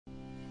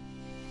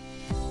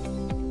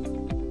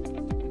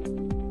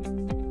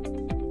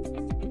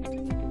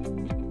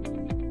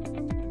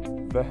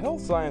The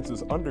Health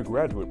Sciences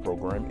undergraduate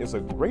program is a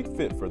great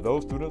fit for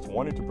those students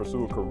wanting to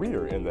pursue a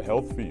career in the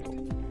health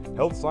field.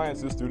 Health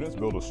Sciences students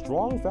build a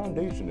strong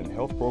foundation in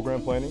health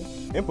program planning,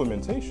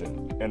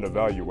 implementation, and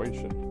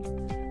evaluation.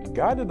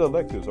 Guided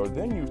electives are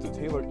then used to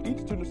tailor each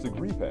student's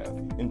degree path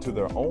into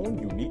their own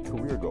unique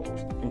career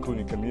goals,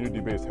 including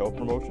community-based health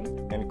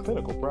promotion and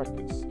clinical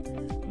practice.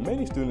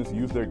 Many students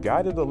use their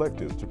guided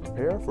electives to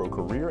prepare for a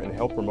career in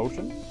health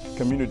promotion,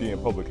 community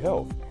and public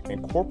health,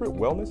 and corporate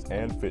wellness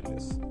and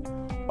fitness.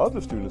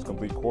 Other students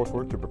complete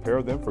coursework to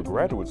prepare them for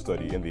graduate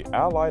study in the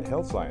allied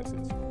health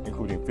sciences,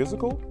 including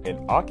physical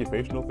and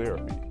occupational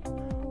therapy.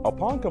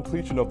 Upon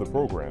completion of the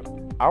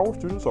program, our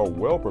students are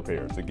well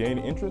prepared to gain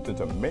entrance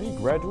into many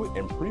graduate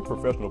and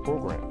pre-professional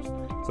programs,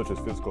 such as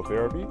physical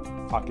therapy,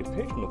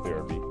 occupational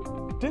therapy,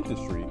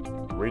 dentistry,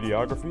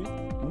 radiography,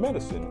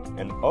 medicine,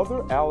 and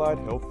other allied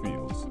health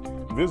fields.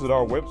 Visit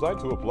our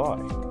website to apply.